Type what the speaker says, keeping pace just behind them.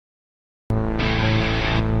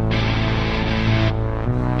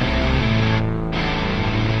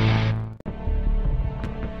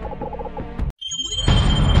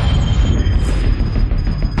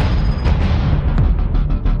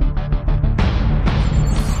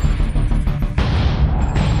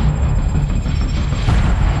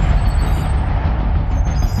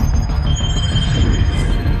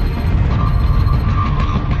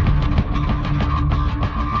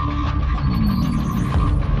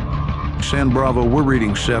San Bravo, we're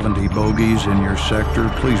reading 70 bogeys in your sector.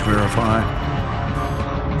 Please verify.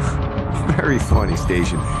 Very funny,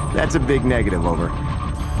 Station. That's a big negative, over.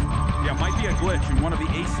 Yeah, might be a glitch in one of the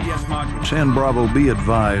ACS modules. San Bravo, be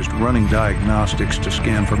advised, running diagnostics to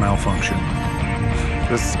scan for malfunction.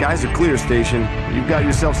 The skies are clear, Station. You've got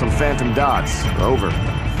yourself some phantom dots. Over.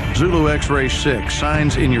 Zulu X-Ray 6,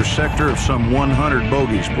 signs in your sector of some 100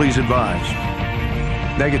 bogeys. Please advise.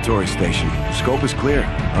 Negatory, Station. Scope is clear.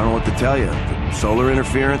 I don't know what to tell you. Solar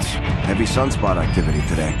interference, heavy sunspot activity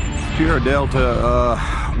today. Sierra Delta,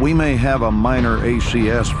 we may have a minor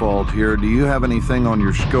ACS fault here. Do you have anything on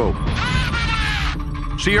your scope?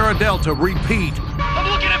 Sierra Delta, repeat.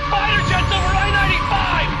 I'm looking at fighter jets over I-95!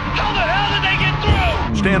 How the hell did they get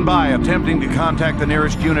through? Stand by, attempting to contact the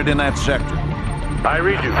nearest unit in that sector. I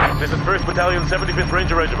read you. This is 1st Battalion, 75th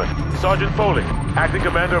Ranger Regiment. Sergeant Foley, acting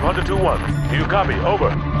commander of Hunter 2-1. Do you copy?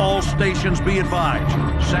 Over. All stations be advised.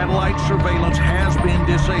 Satellite surveillance has been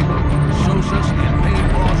disabled. SOSUS and Payne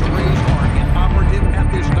Ross rays are inoperative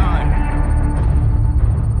at this time.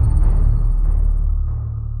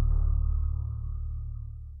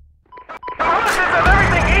 Russians have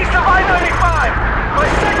everything east of I-95! My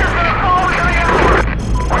sector's gonna fall within the hour!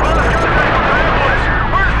 We're on the contact with the ambulance.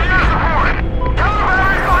 Where's the air support?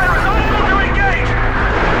 Counter-battery fire is unable to engage!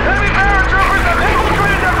 Heavy paratroopers have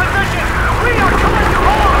infiltrated their positions! We are coming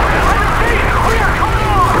on! I repeat, we are coming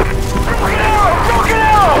on! Broken arrow! Broken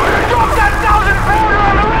arrow! Drop that 1,000-pounder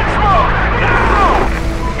on the red smoke! Now!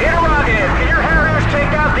 Interrogative, can your Harriers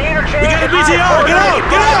take out the interchange? We got a BTR! Get out!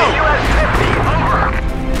 Get out! US 50, over!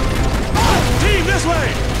 Team, this way!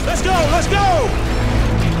 Let's go! Let's go!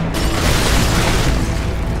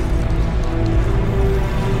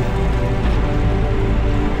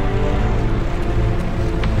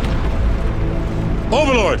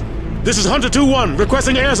 Overlord, this is Hunter 2-1,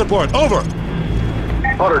 requesting air support. Over.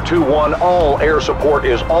 Hunter 2-1, all air support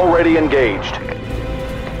is already engaged.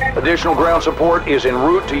 Additional ground support is en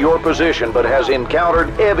route to your position, but has encountered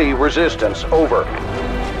heavy resistance. Over.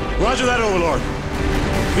 Roger that, Overlord.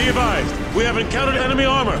 Be advised, we have encountered enemy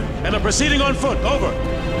armor and are proceeding on foot. Over.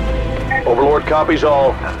 Overlord copies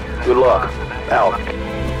all. Good luck. Out.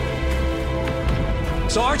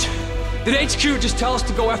 Sarge, did HQ just tell us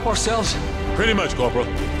to go F ourselves? Pretty much, Corporal.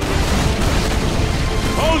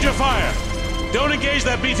 Hold your fire! Don't engage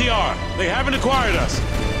that BTR. They haven't acquired us.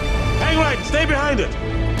 Hang right, stay behind it.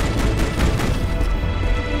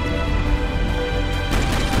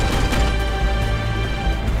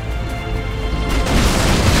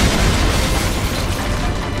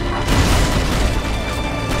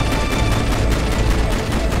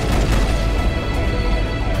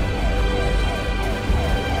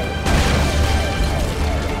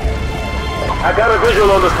 I got a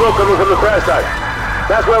visual on the smoke coming from the crash site.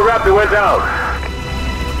 That's where Raptor went down.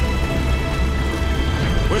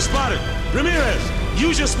 We're spotted. Ramirez,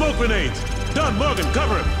 use your smoke grenades. Dunn, Morgan,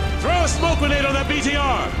 cover him. Throw a smoke grenade on that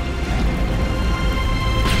BTR.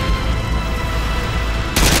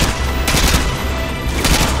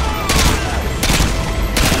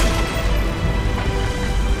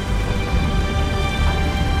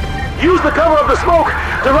 Use the cover of the smoke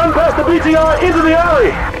to run past the BTR into the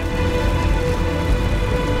alley.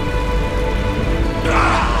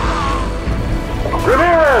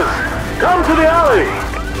 Ramirez, come to the alley!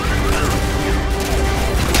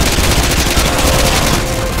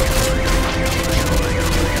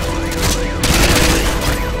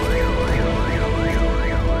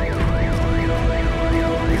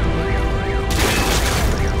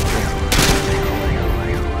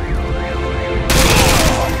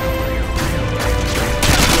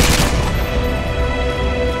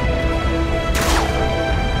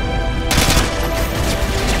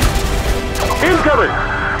 Incoming!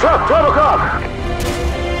 Truck, 12 o'clock!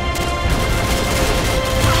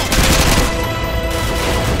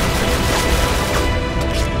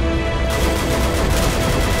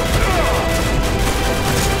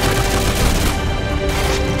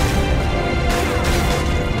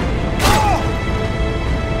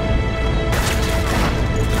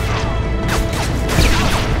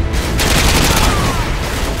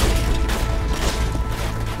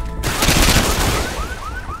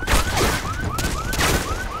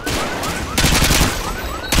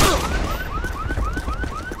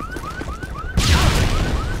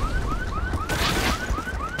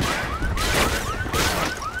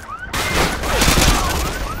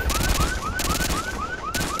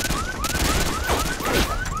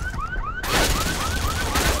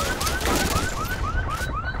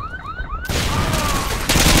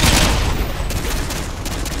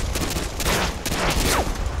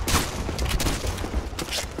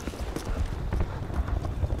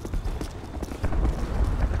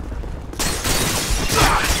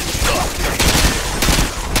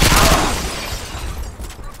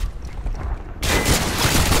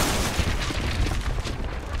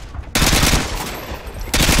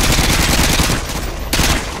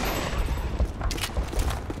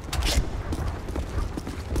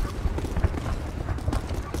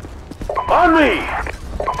 On me!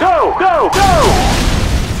 Go, go, go!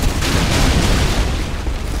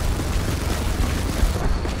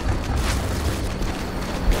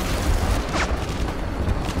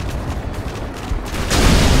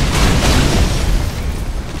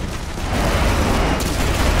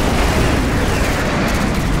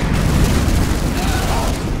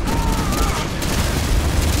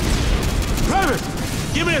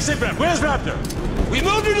 Give me a sit rep. Where's Raptor? We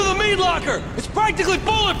moved him to the meat locker. It's practically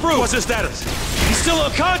bulletproof. What's his status? He's still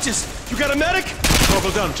unconscious. You got a medic?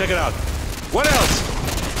 Corporal Dunn, check it out. What else?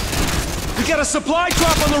 We got a supply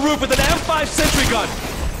drop on the roof with an M5 sentry gun.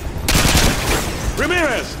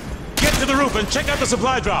 Ramirez, get to the roof and check out the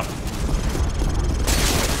supply drop.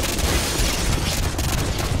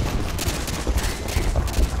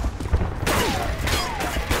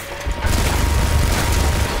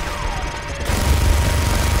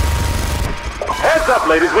 Heads up,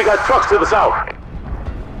 ladies, we got trucks to the south.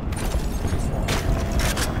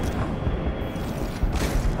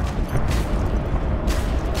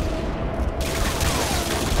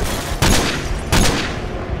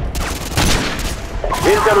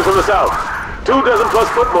 Incoming from the south. 24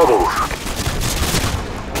 foot mobiles.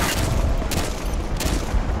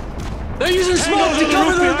 They're using smoke to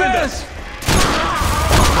cover their base.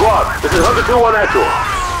 Squad, this is Hunter 2-1 actual.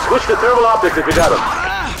 Switch to thermal optics if you got them.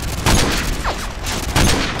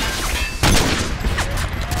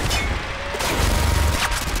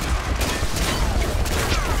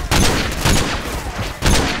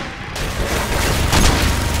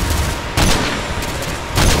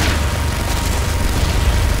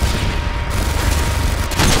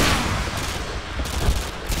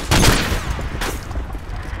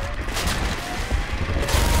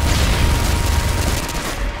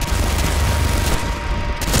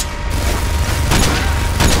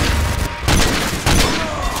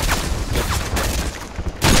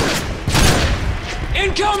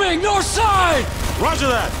 Incoming, north side! Roger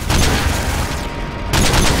that.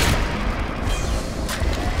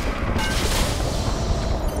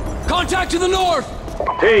 Contact to the north!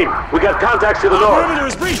 Team, we got contacts to the Our north. perimeter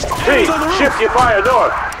is breached. Team, Enemies on the roof. shift your fire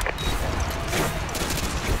north.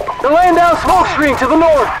 They're laying down smoke screen to the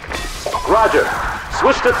north. Roger.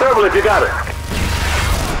 Switch to thermal if you got it.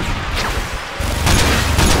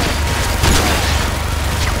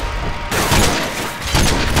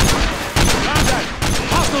 Contact.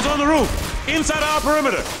 Hostiles on the roof. Inside our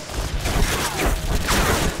perimeter.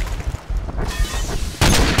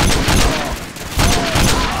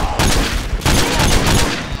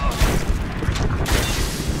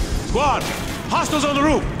 Squad, hostiles on the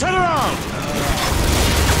roof. Turn around.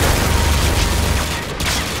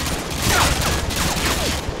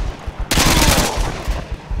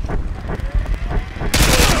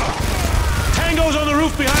 Tango's on the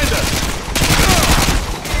roof behind us.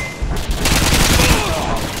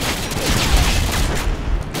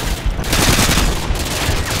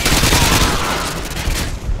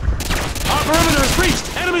 Our perimeter is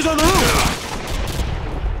breached. Enemies on the roof.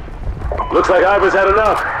 Looks like Ivor's had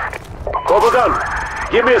enough. Corporal Dunn,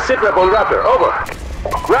 give me a sit rep on Raptor. Over.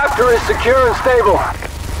 Raptor is secure and stable.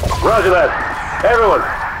 Roger that. Everyone,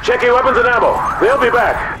 check your weapons and ammo. They'll be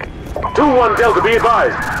back. 2-1 Delta, be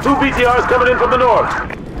advised. 2 BTRs coming in from the north.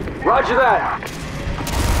 Roger that.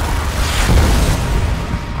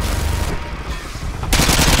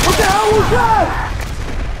 What the hell was that?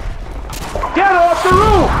 Get off the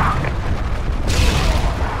roof!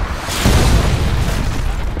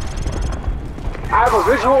 I have a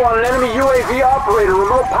visual on an enemy UAV operator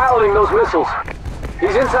remote piloting those missiles.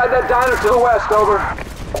 He's inside that diner to the west, over.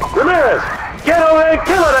 Ramirez, get over there and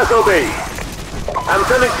kill that SOB! I'm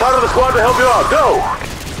sending part of the squad to help you out. Go!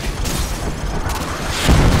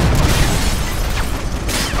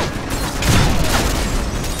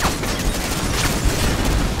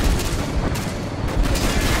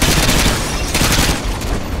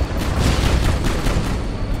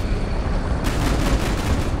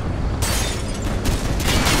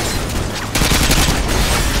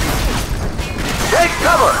 Take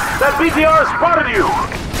cover! That BTR spotted you!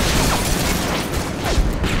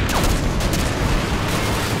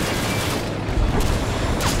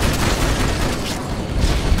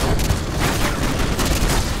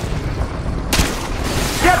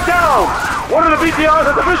 Get down! One of the BTRs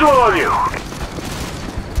has a visual on you!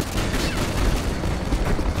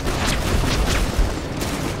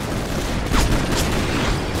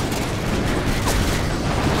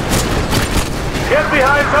 Get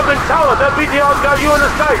behind something solid! That BTR's got you in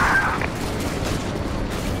his sights!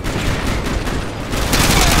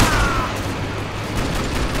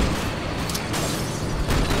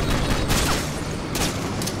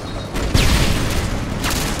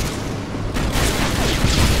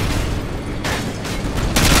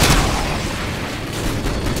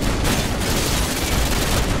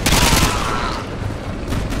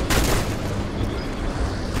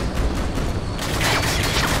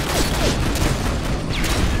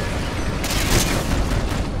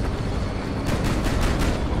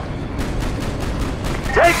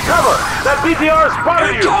 cover! That BTR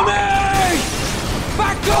spotted you! Incoming!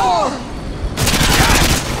 Back door!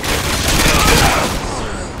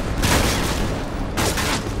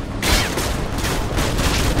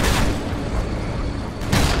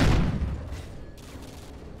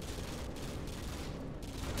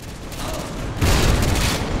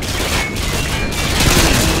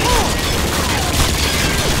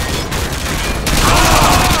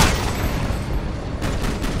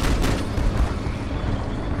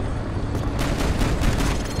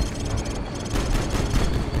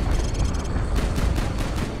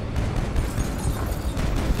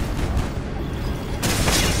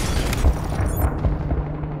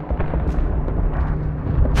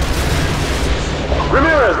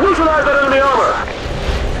 Ramirez, neutralize that enemy armor!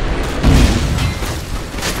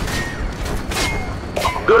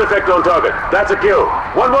 Good effect on target. That's a kill.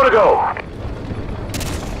 One more to go.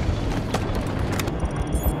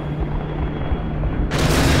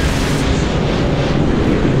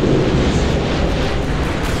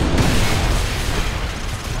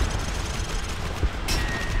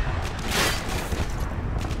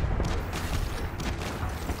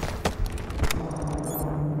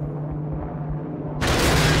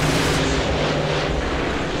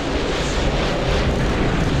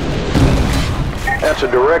 That's a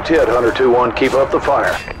direct hit, Hunter 2-1. Keep up the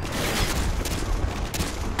fire.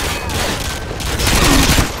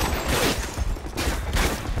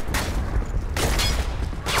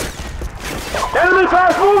 Enemy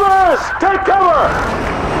fast movers! Take cover!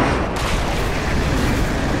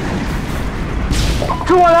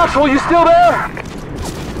 2-1 actual, you still there?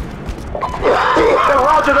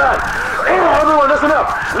 Roger that! Everyone, listen up!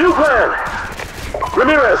 New plan!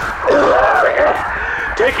 Ramirez!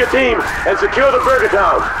 Take your team and secure the Burger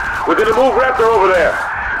Town. We're gonna move Raptor over there.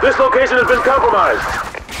 This location has been compromised.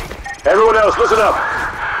 Everyone else, listen up.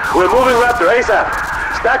 We're moving Raptor ASAP.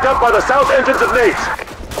 Stacked up by the south entrance of Nate's.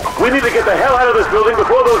 We need to get the hell out of this building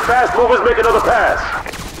before those fast movers make another pass.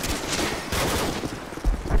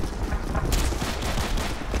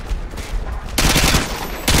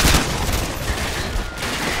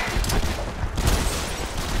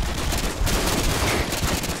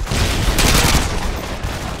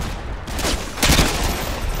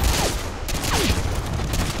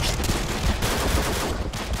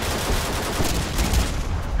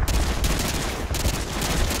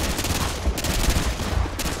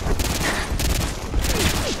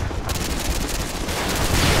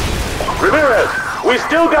 Ramirez, we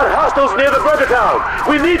still got hostiles near the Burger Town.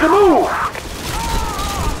 We need to move.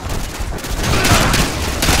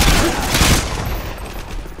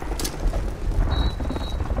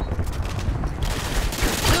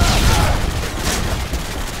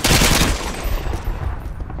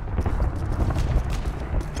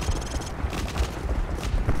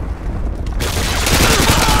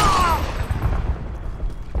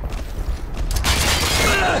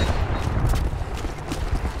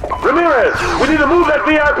 Ramirez, we need to move that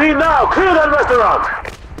VIP now! Clear that restaurant!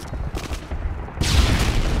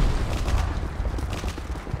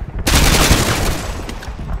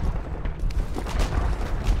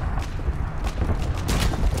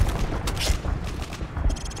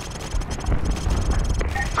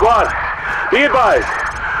 Squad, be advised.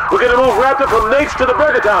 We're gonna move Raptor from Nate's to the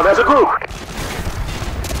Burger Town as a group.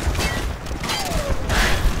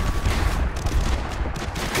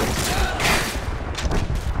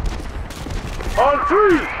 On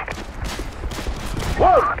 3!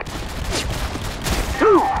 1,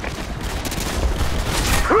 2,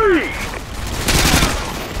 3!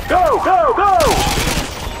 Go, go, go!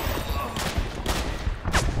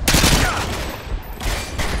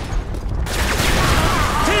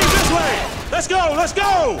 Team, this way! Let's go, let's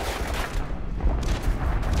go!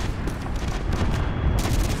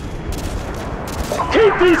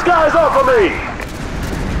 Keep these guys off of me!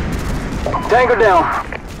 Tango down.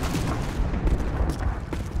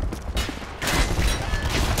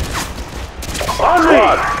 On me!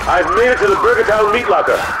 I've made it to the Burger Town meat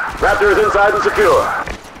locker. Raptor is inside and secure.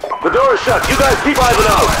 The door is shut. You guys keep Ivan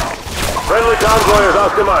out. Friendly convoy is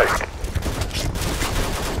off the mic.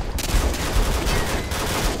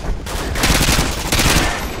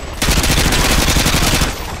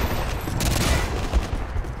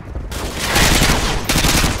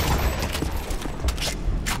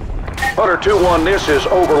 Hunter 2-1, this is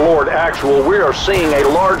Overlord Actual. We are seeing a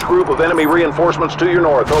large group of enemy reinforcements to your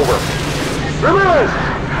north. Over. Ramirez!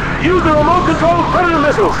 Use the remote-controlled Predator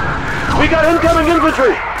missiles! We got incoming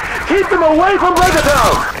infantry! Keep them away from Burger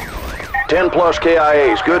Town! 10 plus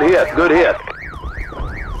KIAs. Good hit, good hit.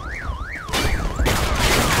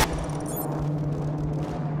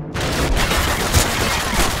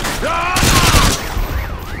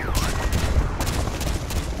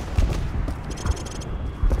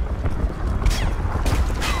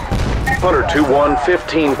 Hunter 2-1,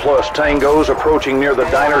 15 plus tangos approaching near the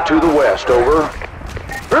diner to the west, over.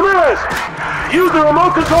 Ramirez! Use the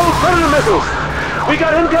remote-controlled Predator missiles! We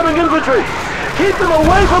got incoming infantry! Keep them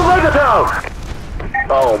away from Burgertown!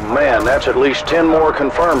 Oh man, that's at least 10 more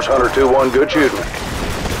confirms, Hunter 2-1, good shooting.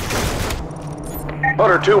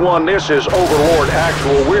 Hunter 2-1, this is Overlord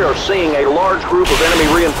Actual. We are seeing a large group of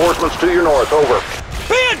enemy reinforcements to your north, over.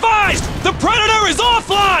 Be advised! The Predator is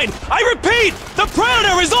offline! I repeat, the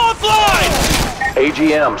Predator is offline!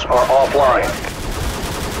 AGMs are offline.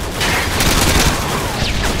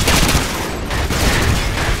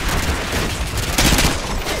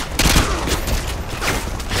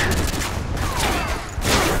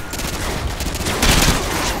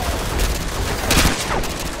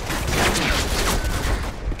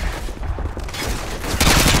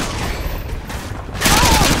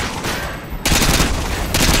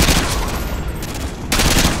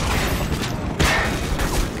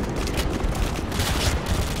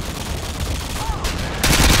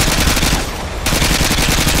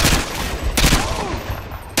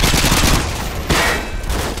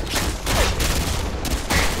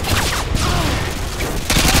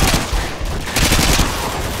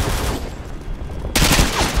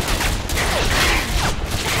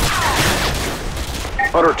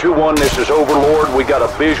 Hunter 2-1, this is Overlord. We got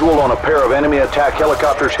a visual on a pair of enemy attack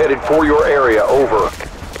helicopters headed for your area, over.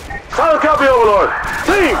 Solid copy, Overlord!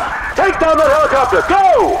 Team! Take down that helicopter!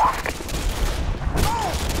 Go!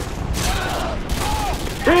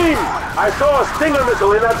 Team! I saw a Stinger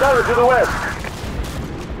missile in that diner to the west.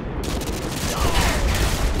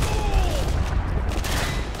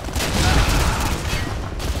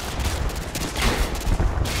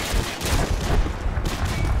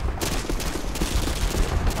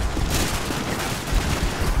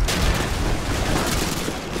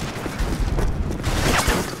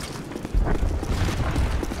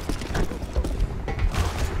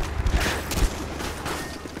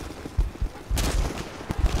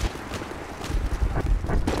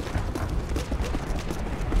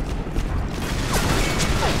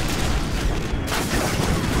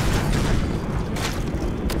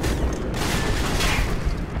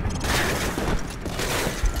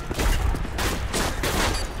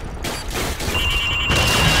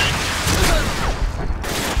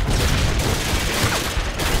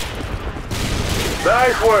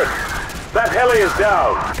 Nice work. That heli is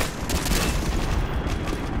down.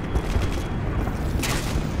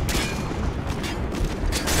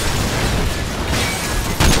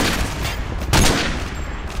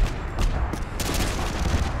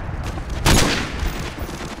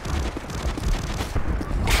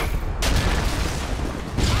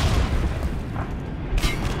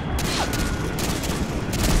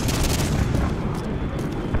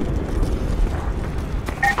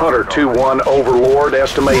 Hunter 2-1, Overlord.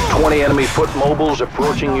 Estimate 20 enemy foot mobiles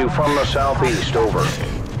approaching you from the southeast, over.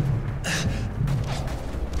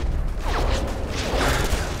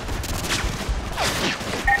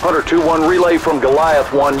 Hunter 2-1, relay from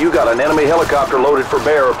Goliath 1. You got an enemy helicopter loaded for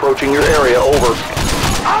bear approaching your area, over.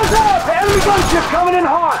 Eyes up! The enemy gunship coming in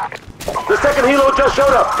hot! The second helo just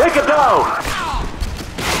showed up. Take it down!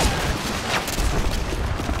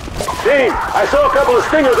 Team, I saw a couple of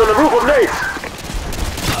Stingers on the roof of Nate's.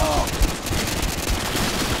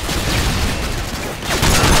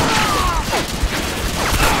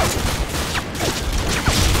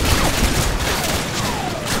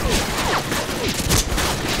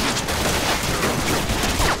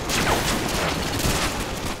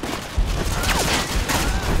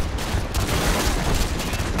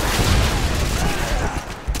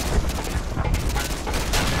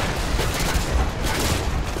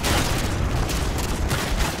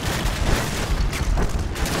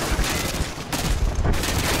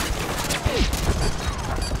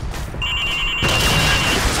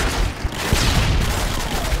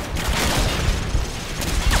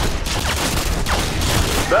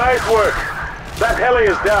 Nice work. That heli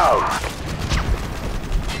is down.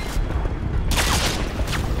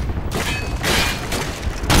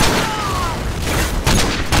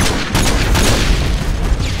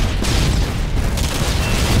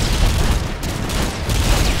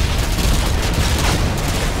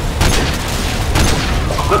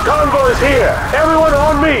 The convoy is here. Everyone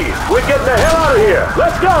on me. We're getting the hell out of here.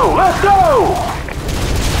 Let's go. Let's go.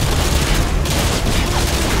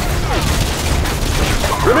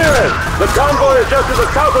 Ramirez, the convoy is just to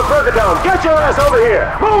the south of Burgertown. Get your ass over here.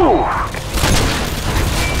 Move!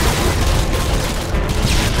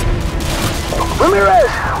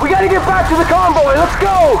 Ramirez, we gotta get back to the convoy. Let's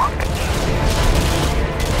go!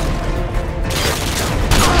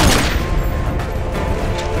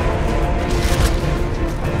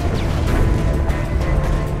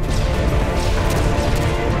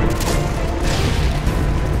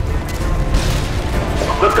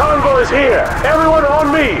 here. Everyone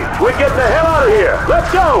on me. We're getting the hell out of here.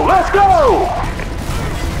 Let's go. Let's go.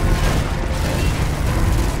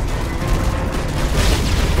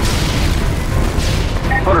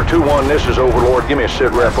 Hunter 2-1, this is Overlord. Give me a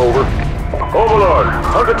sit rep, over. Overlord,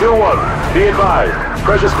 Hunter 2-1, be advised.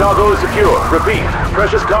 Precious cargo is secure. Repeat,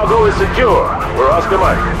 precious cargo is secure. We're Oscar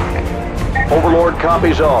Mike. Overlord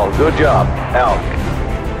copies all. Good job. Out.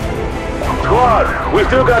 Squad, we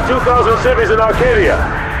still got 2,000 civvies in Arcadia.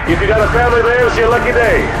 If you got a family there, it's your lucky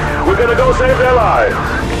day. We're gonna go save their lives.